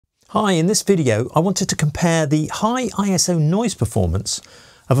Hi, in this video I wanted to compare the high ISO noise performance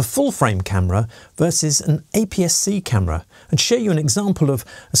of a full frame camera versus an APS-C camera and show you an example of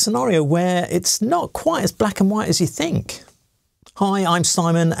a scenario where it's not quite as black and white as you think. Hi, I'm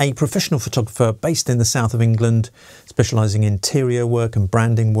Simon, a professional photographer based in the south of England, specialising in interior work and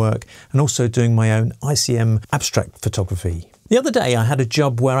branding work and also doing my own ICM abstract photography. The other day I had a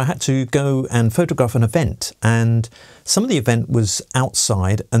job where I had to go and photograph an event, and some of the event was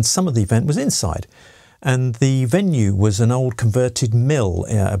outside and some of the event was inside. And the venue was an old converted mill.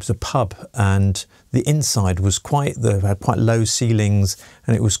 It was a pub, and the inside was had quite low ceilings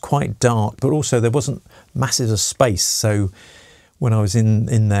and it was quite dark, but also there wasn't masses of space. So when I was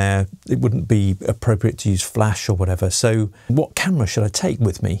in there, it wouldn't be appropriate to use flash or whatever. So what camera should I take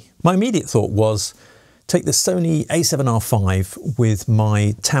with me? My immediate thought was take the Sony A7RV with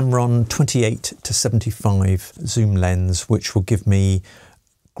my Tamron 28-75 zoom lens, which will give me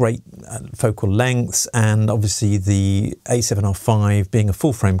great focal lengths, and obviously the A7RV being a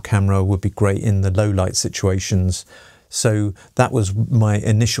full frame camera would be great in the low light situations. So that was my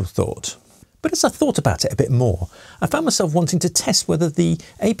initial thought. But as I thought about it a bit more, I found myself wanting to test whether the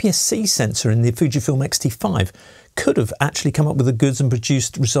APS-C sensor in the Fujifilm XT5 could have actually come up with the goods and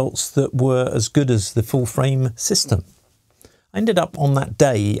produced results that were as good as the full frame system. I ended up on that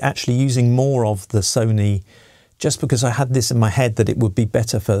day actually using more of the Sony just because I had this in my head that it would be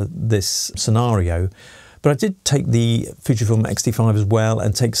better for this scenario. But I did take the Fujifilm XT5 as well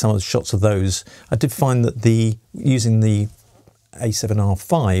and take some of the shots of those. I did find that using the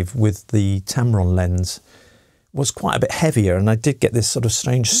A7R5 with the Tamron lens was quite a bit heavier, and I did get this sort of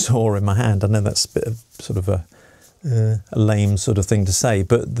strange sore in my hand. I know that's a bit of sort of a lame sort of thing to say,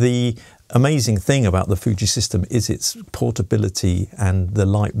 but the amazing thing about the Fuji system is its portability and the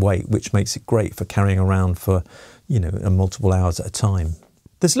lightweight, which makes it great for carrying around for, you know, multiple hours at a time.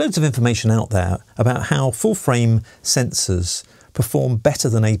 There's loads of information out there about how full frame sensors perform better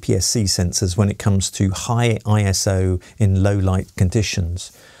than APS-C sensors when it comes to high ISO in low light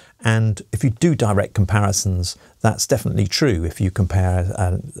conditions. And if you do direct comparisons, that's definitely true. If you compare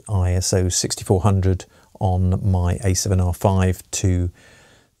an ISO 6400 on my A7R5 to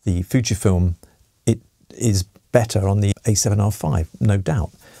the Fujifilm, it is better on the A7R5, no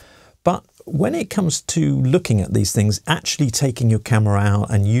doubt. But when it comes to looking at these things, actually taking your camera out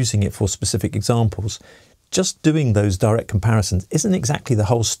and using it for specific examples, just doing those direct comparisons isn't exactly the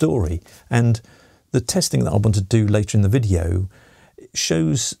whole story. And the testing that I want to do later in the video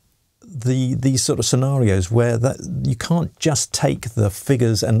shows these sort of scenarios where you can't just take the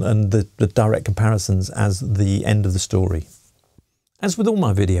figures and the direct comparisons as the end of the story. As with all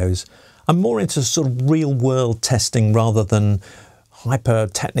my videos, I'm more into sort of real world testing rather than hyper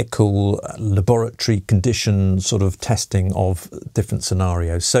technical laboratory condition sort of testing of different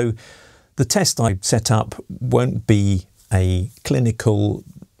scenarios. So the test I set up won't be a clinical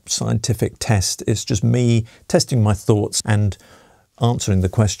scientific test. It's just me testing my thoughts and answering the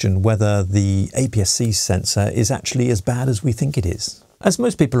question whether the APS-C sensor is actually as bad as we think it is. As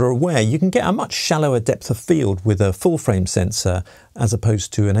most people are aware, you can get a much shallower depth of field with a full frame sensor as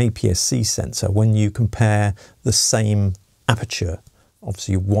opposed to an APS-C sensor when you compare the same aperture.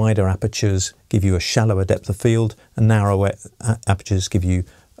 Obviously wider apertures give you a shallower depth of field and narrower apertures give you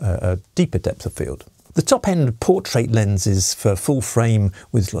a deeper depth of field. The top end portrait lenses for full frame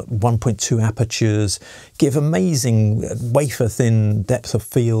with 1.2 apertures give amazing wafer thin depth of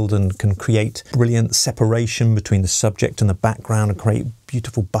field and can create brilliant separation between the subject and the background and create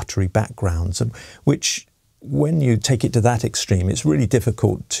beautiful buttery backgrounds, which when you take it to that extreme, it's really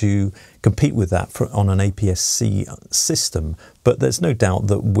difficult to compete with that on an APS-C system. But there's no doubt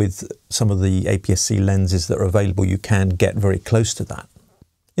that with some of the APS-C lenses that are available, you can get very close to that.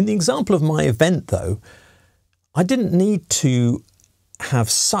 In the example of my event though, I didn't need to have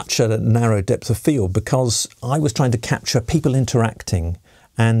such a narrow depth of field because I was trying to capture people interacting,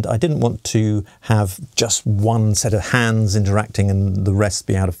 and I didn't want to have just one set of hands interacting and the rest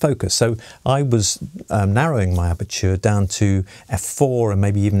be out of focus. So I was narrowing my aperture down to f4 and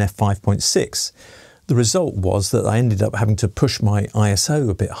maybe even f5.6. The result was that I ended up having to push my ISO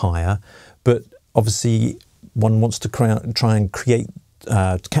a bit higher, but obviously one wants to try and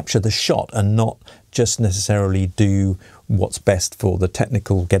capture the shot and not just necessarily do what's best for the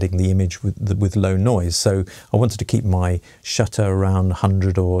technical getting the image with low noise. So I wanted to keep my shutter around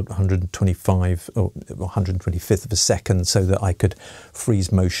 100 or 125 or 125th of a second so that I could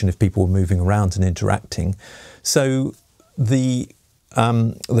freeze motion if people were moving around and interacting. So the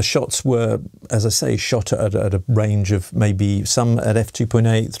the shots were, as I say, shot at a range of maybe some at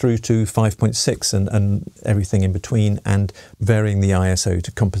f2.8 through to 5.6 and everything in between, and varying the ISO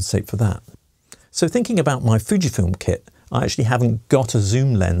to compensate for that. So thinking about my Fujifilm kit, I actually haven't got a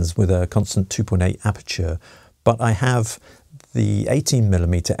zoom lens with a constant 2.8 aperture, but I have the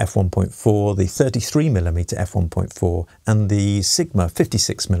 18mm f1.4, the 33mm f1.4 and the Sigma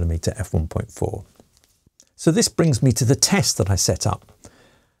 56mm f1.4. So this brings me to the test that I set up.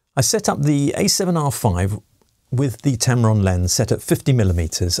 I set up the A7RV with the Tamron lens set at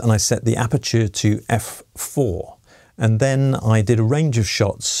 50mm, and I set the aperture to f4. And then I did a range of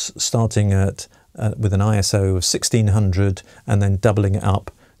shots starting at with an ISO of 1600 and then doubling it up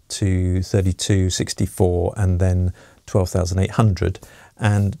to 32, 64 and then 12,800,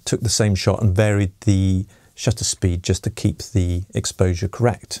 and took the same shot and varied the shutter speed just to keep the exposure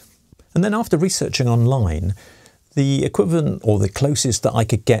correct. And then after researching online, the equivalent or the closest that I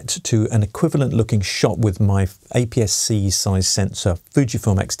could get to an equivalent looking shot with my APS-C size sensor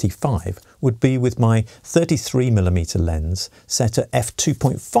Fujifilm XT5 would be with my 33mm lens set at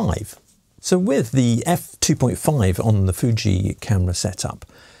f2.5. So with the f2.5 on the Fuji camera setup,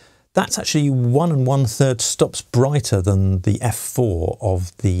 that's actually 1 1/3 stops brighter than the f4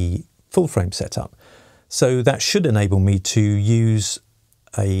 of the full frame setup. So that should enable me to use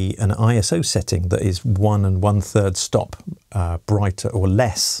an ISO setting that is 1 1/3 stop brighter or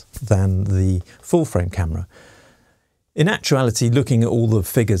less than the full frame camera. In actuality, looking at all the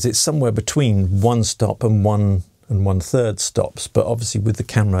figures, it's somewhere between 1 stop and 1 1/3 stops, but obviously with the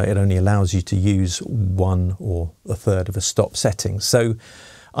camera it only allows you to use 1 or 1/3 of a stop setting. So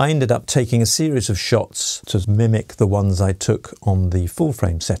I ended up taking a series of shots to mimic the ones I took on the full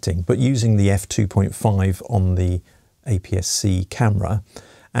frame setting, but using the f2.5 on the APS-C camera,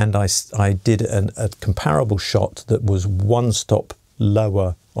 and I did a comparable shot that was 1 stop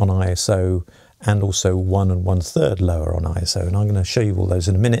lower on ISO and also 1 1/3 lower on ISO, and I'm going to show you all those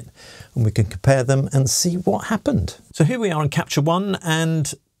in a minute and we can compare them and see what happened. So here we are in Capture One,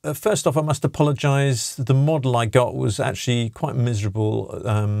 and first off I must apologise, the model I got was actually quite miserable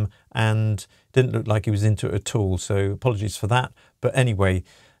and didn't look like he was into it at all, so apologies for that. But anyway,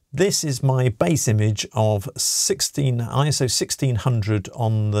 this is my base image of ISO 1600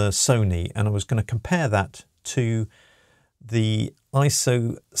 on the Sony, and I was going to compare that to the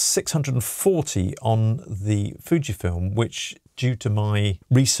ISO 640 on the Fujifilm, which, due to my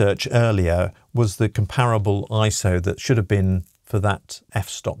research earlier, was the comparable ISO that should have been for that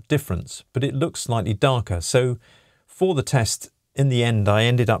f-stop difference, but it looks slightly darker. So for the test, in the end, I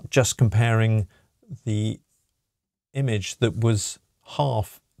ended up just comparing the image that was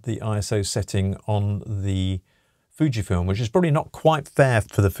half the ISO setting on the Fujifilm, which is probably not quite fair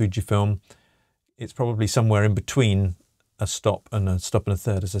for the Fujifilm. It's probably somewhere in between a stop and a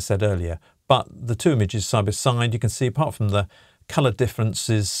 1/3, as I said earlier. But the two images side by side, you can see, apart from the colour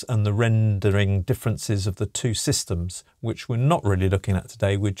differences and the rendering differences of the two systems, which we're not really looking at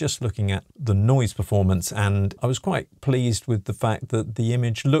today, we're just looking at the noise performance. And I was quite pleased with the fact that the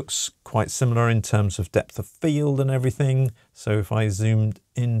image looks quite similar in terms of depth of field and everything. So if I zoomed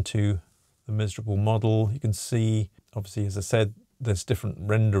into the miserable model, you can see, obviously, as I said, there's different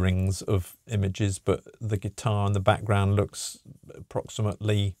renderings of images, but the guitar in the background looks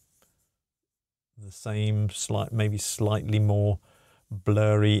approximately the same, maybe slightly more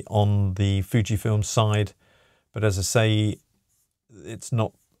blurry on the Fujifilm side. But as I say, it's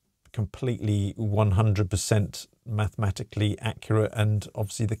not completely 100% mathematically accurate, and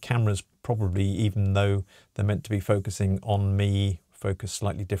obviously the cameras probably, even though they're meant to be focusing on me, focus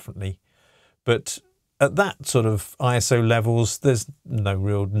slightly differently. But at that sort of ISO levels, there's no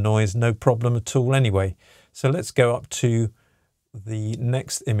real noise, no problem at all anyway. So let's go up to the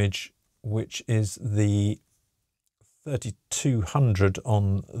next image, which is the 3200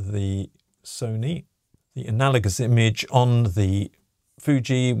 on the Sony. The analogous image on the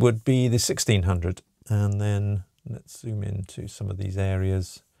Fuji would be the 1600. And then let's zoom into some of these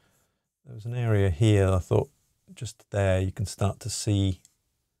areas. There was an area here, I thought just there you can start to see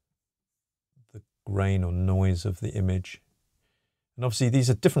the grain or noise of the image. And obviously these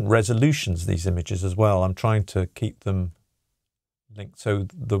are different resolutions, these images as well. I'm trying to keep them linked. So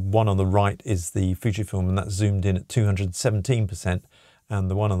the one on the right is the Fujifilm, and that's zoomed in at 217%, and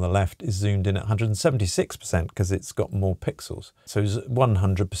the one on the left is zoomed in at 176% because it's got more pixels. So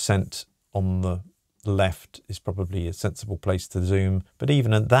 100% on the left is probably a sensible place to zoom, but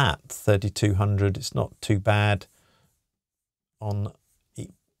even at that 3200, it's not too bad on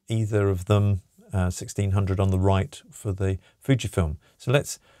either of them. 1600 on the right for the Fujifilm. So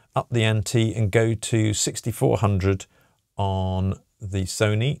let's up the ante and go to 6400 on the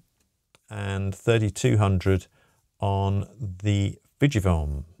Sony and 3200 on the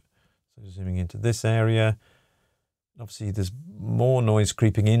Fujifilm. So zooming into this area, obviously there's more noise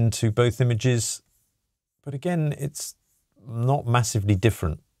creeping into both images, but again, it's not massively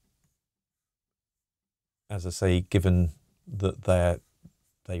different. As I say, given that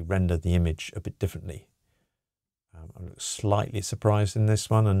they render the image a bit differently. I'm slightly surprised in this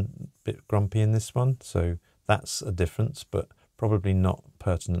one and a bit grumpy in this one, so that's a difference, but probably not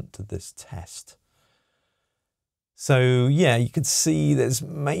pertinent to this test. So yeah, you can see there's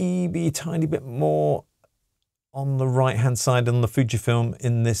maybe a tiny bit more on the right hand side on the Fujifilm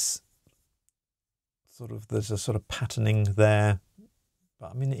in this sort of, there's a sort of patterning there,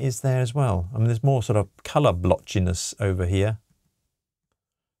 but I mean it is there as well. I mean there's more sort of colour blotchiness over here.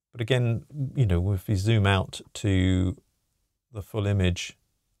 But again, you know, if you zoom out to the full image,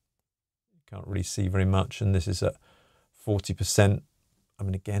 you can't really see very much, and this is at 40%. I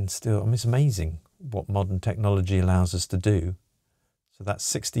mean, again, still, I mean, it's amazing what modern technology allows us to do. So that's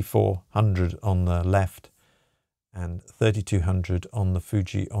 6400 on the left and 3200 on the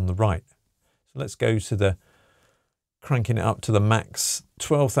Fuji on the right. So let's go to the, cranking it up to the max,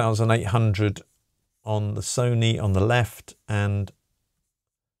 12,800 on the Sony on the left and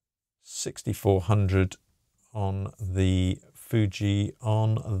 6400 on the Fuji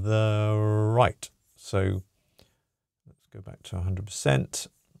on the right. So let's go back to 100%.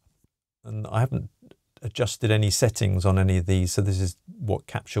 And I haven't adjusted any settings on any of these. So this is what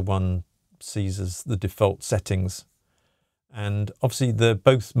Capture One sees as the default settings. And obviously they're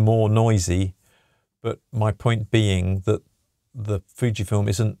both more noisy, but my point being that the Fujifilm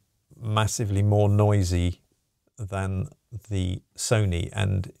isn't massively more noisy than the Sony,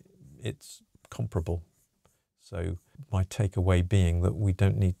 and it's comparable. So my takeaway being that we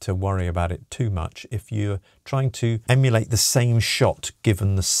don't need to worry about it too much. If you're trying to emulate the same shot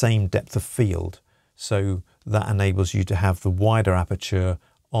given the same depth of field, so that enables you to have the wider aperture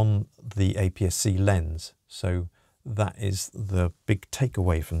on the APS-C lens. So that is the big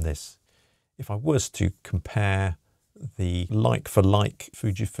takeaway from this. If I was to compare the like-for-like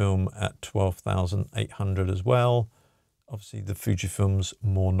Fujifilm at 12,800 as well, obviously the Fujifilm's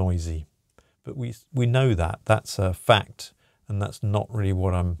more noisy, but we know that, that's a fact, and that's not really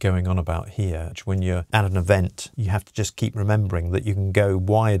what I'm going on about here. When you're at an event, you have to just keep remembering that you can go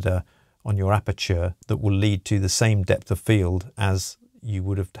wider on your aperture that will lead to the same depth of field as you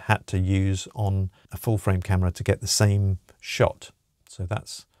would have had to use on a full frame camera to get the same shot. So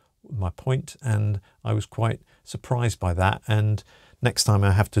that's my point, and I was quite surprised by that. And next time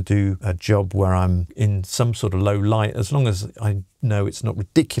I have to do a job where I'm in some sort of low light, as long as I know it's not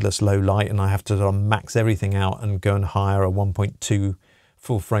ridiculous low light and I have to max everything out and go and hire a 1.2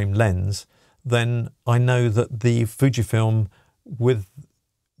 full frame lens, then I know that the Fujifilm, with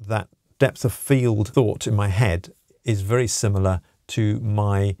that depth of field thought in my head, is very similar to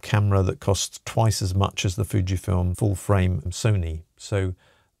my camera that costs twice as much as the Fujifilm full frame Sony. So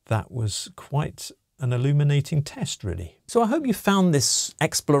that was quite an illuminating test, really. So I hope you found this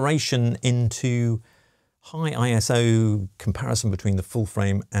exploration into high ISO comparison between the full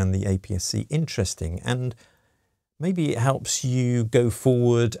frame and the APS-C interesting, and maybe it helps you go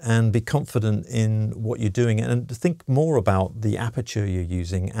forward and be confident in what you're doing and think more about the aperture you're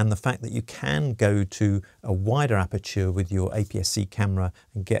using and the fact that you can go to a wider aperture with your APS-C camera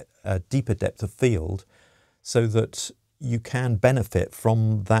and get a deeper depth of field, so that you can benefit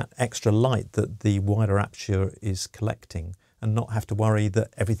from that extra light that the wider aperture is collecting and not have to worry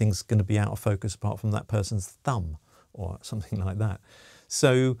that everything's going to be out of focus apart from that person's thumb or something like that.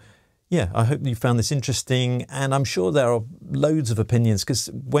 So yeah, I hope you found this interesting, and I'm sure there are loads of opinions, because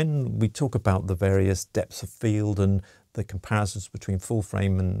when we talk about the various depths of field and the comparisons between full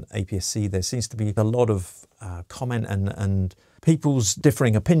frame and APS-C, there seems to be a lot of comment and people's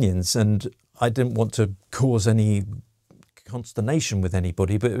differing opinions, and I didn't want to cause any consternation with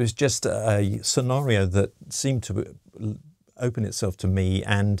anybody, but it was just a scenario that seemed to open itself to me,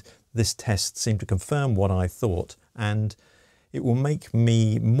 and this test seemed to confirm what I thought, and it will make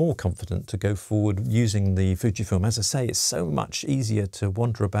me more confident to go forward using the Fujifilm. As I say, it's so much easier to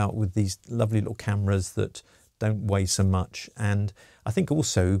wander about with these lovely little cameras that don't weigh so much, and I think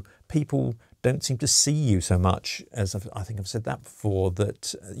also people don't seem to see you so much, as I think I've said that before,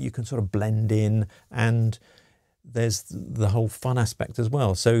 that you can sort of blend in, and there's the whole fun aspect as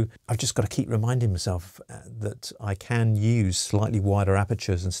well. So I've just got to keep reminding myself that I can use slightly wider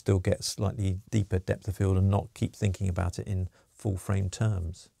apertures and still get slightly deeper depth of field and not keep thinking about it in full frame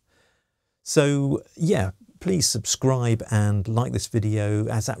terms. So yeah, please subscribe and like this video,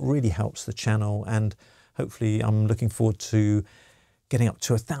 as that really helps the channel, and hopefully I'm looking forward to getting up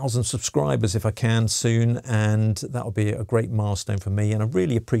to 1,000 subscribers if I can soon, and that'll be a great milestone for me. And I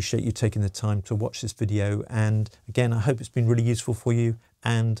really appreciate you taking the time to watch this video. And again, I hope it's been really useful for you,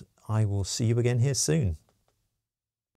 and I will see you again here soon.